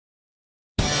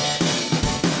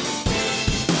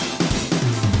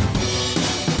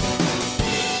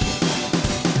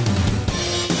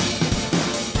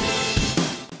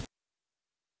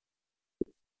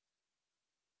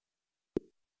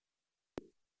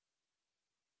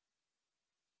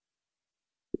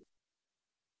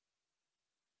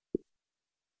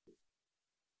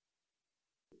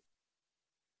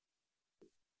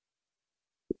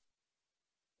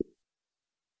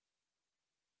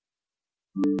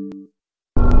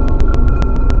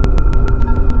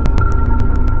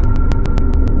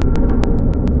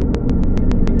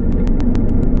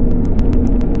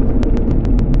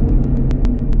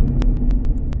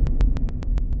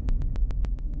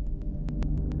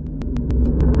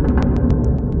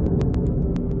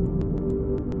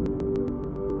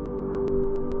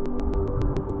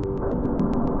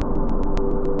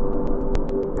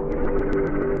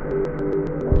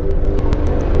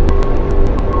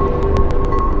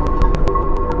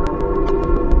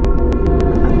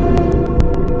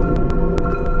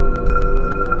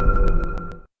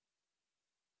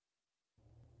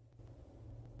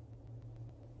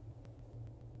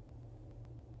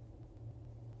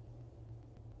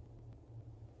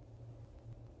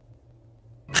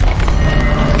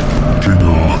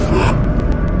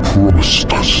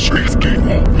Promised us safety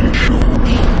on the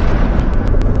shores.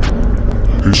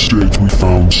 Instead we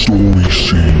found stormy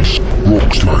seas,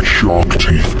 rocks like shark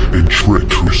teeth, and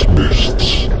treacherous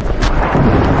mists.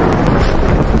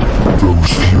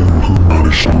 Those few who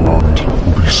manage to land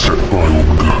will be set by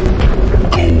hunger,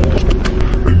 cold,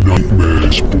 and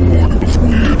nightmares born of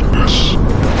weirdness.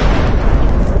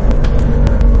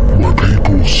 My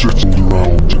people settled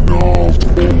around an carved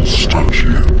old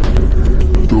statue.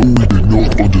 Though we did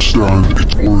not understand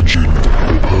its origin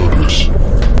or purpose,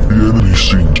 the enemy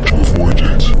seemed to avoid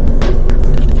it.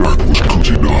 That was good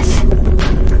enough.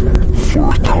 For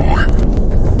a time.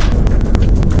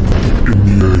 In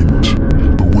the end,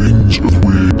 the winds of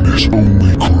weirdness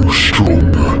only grew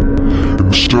stronger, and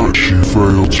the statue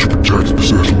failed to protect the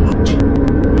settlement.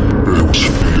 There was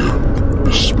fear,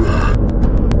 despair,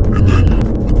 and then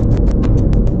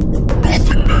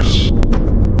nothingness.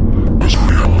 As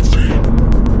reality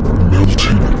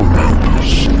melted around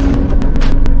us.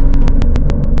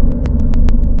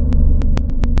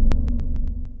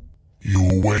 You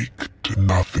awake to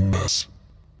nothingness.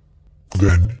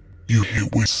 Then you hear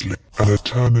whistling. An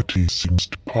eternity seems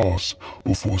to pass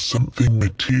before something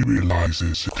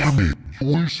materializes. Damn it,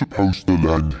 you're supposed to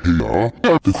land here.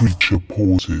 The creature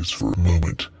pauses for a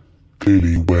moment,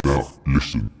 clearly aware. Now,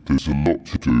 listen, there's a lot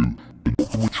to do, but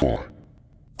what can we try?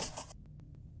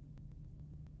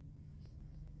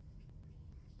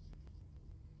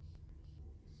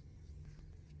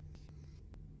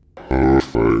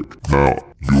 Perfect. Now,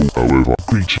 you, however,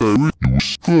 creature, you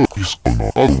focus on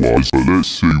us. Otherwise, let's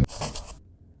see.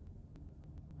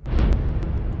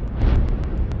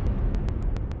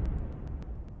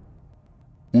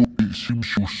 Well, it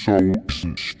seems your soul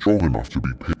isn't strong enough to be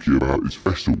picky about its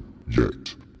vessel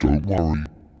yet. Don't worry,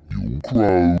 you'll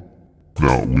grow.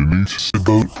 Now we need to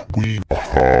go.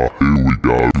 Aha, here we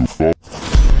go. You're fine.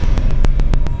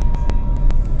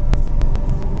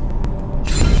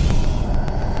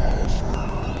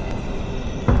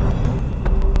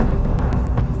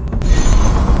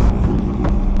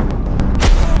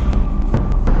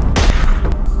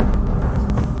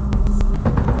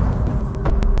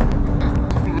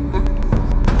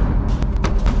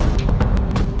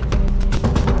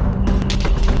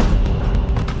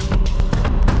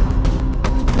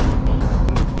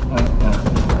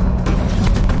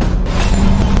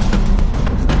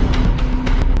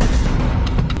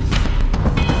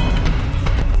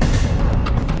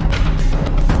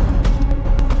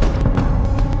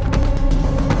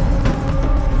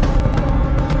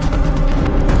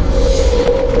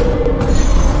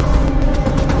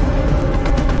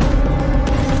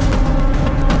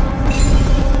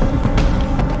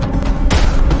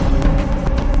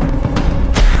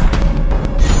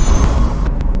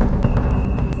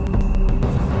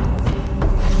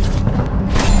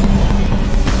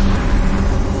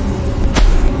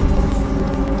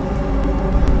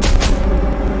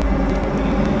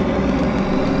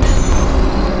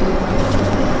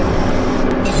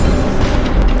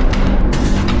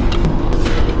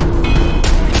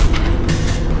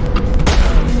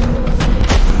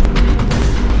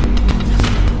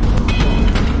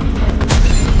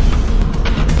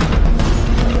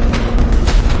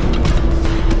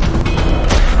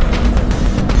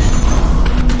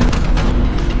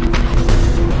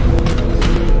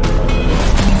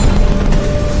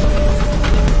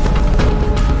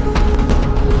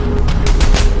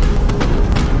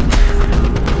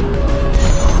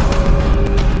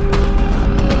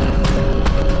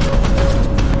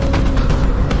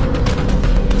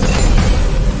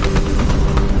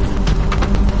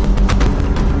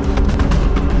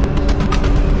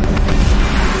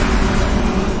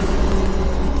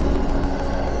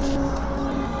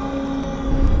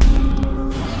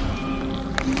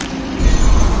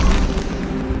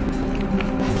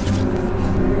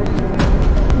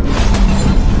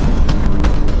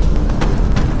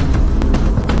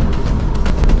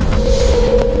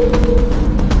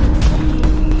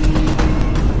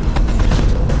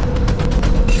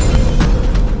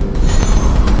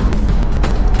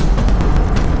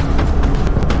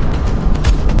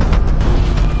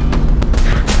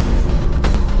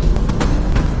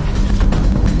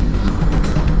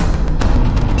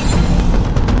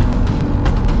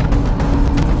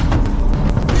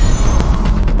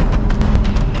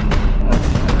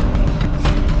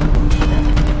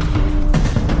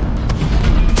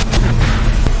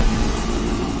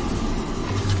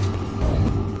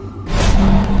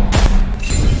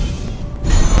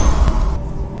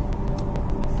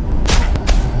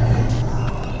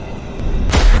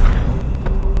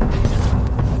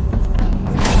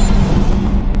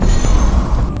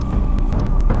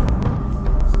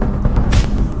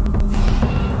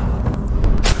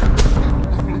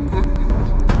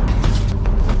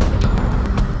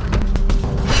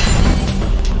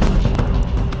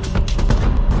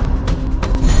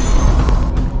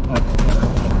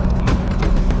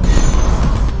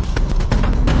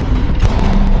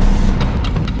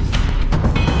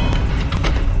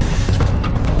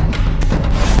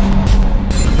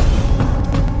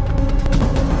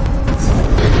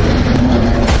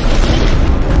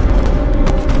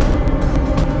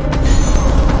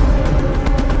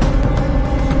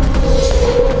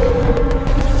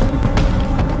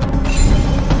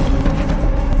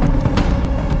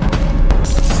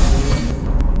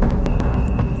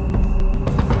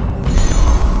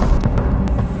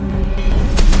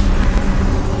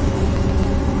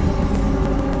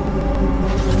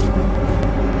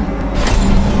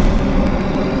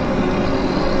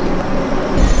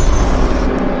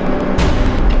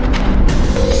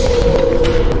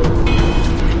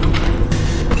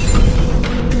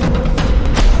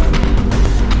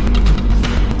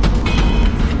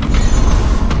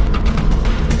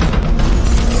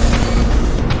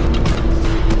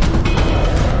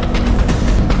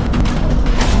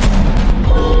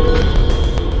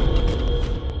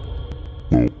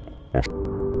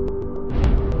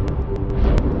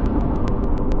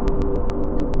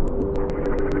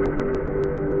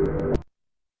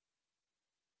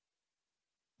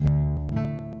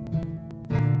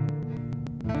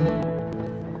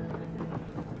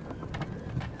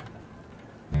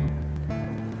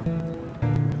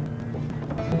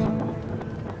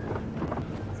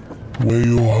 Where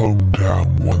your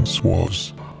hometown once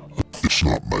was. It's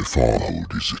not my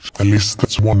fatherhood, is it? At least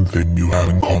that's one thing you have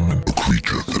in common. A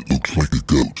creature that looks like a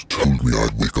goat told me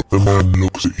I'd wake up. The man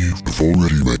looks at you. I've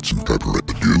already met some pepper at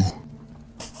the dew.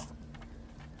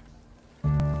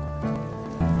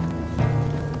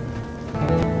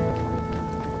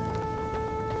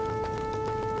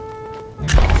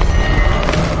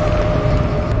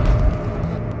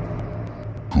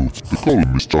 Good. The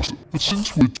column is just, but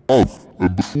since we're up,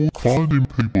 and before finding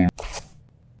people...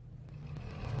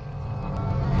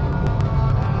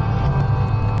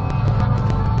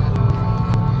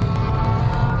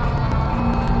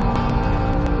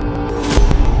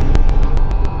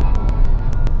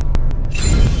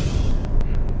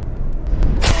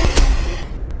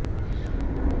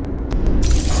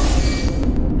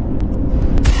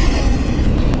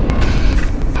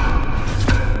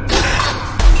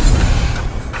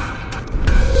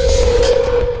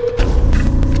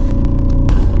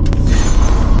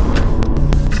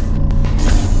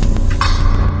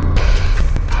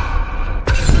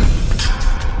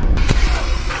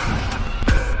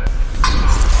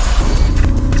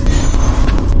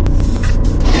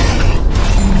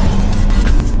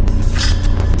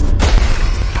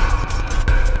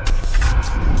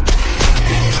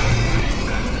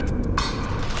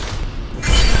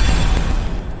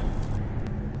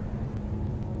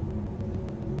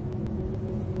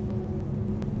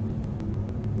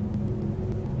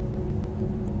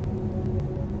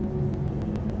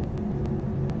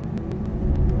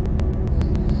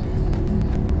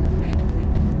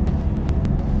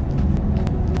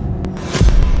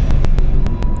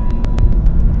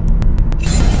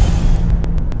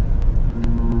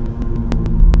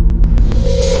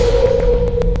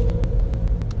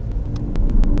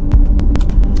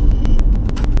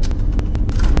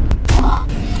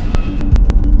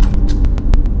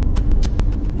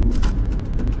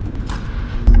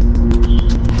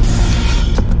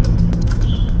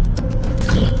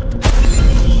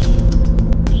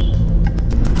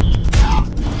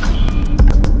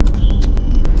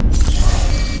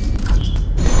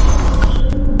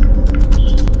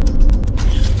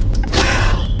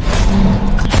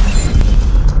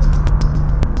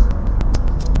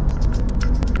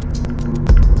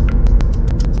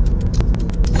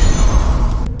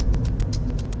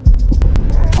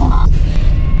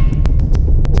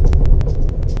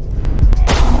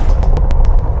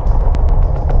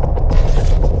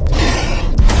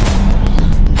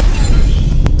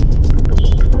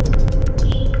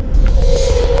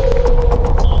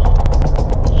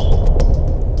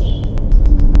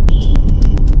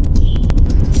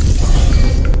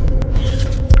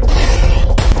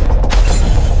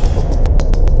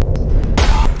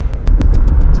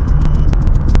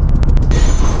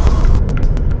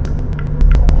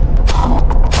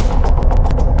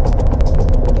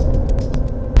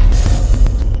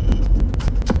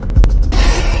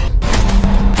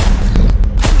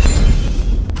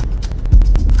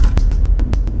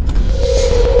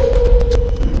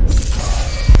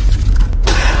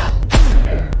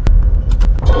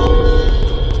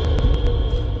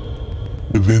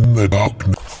 Within the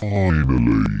darkness,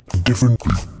 Finally,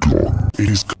 differently gone. it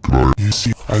is gone. You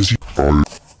see, as you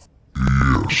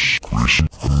Yes, listen,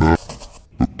 and that,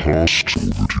 the past, all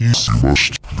that you you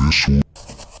must, this will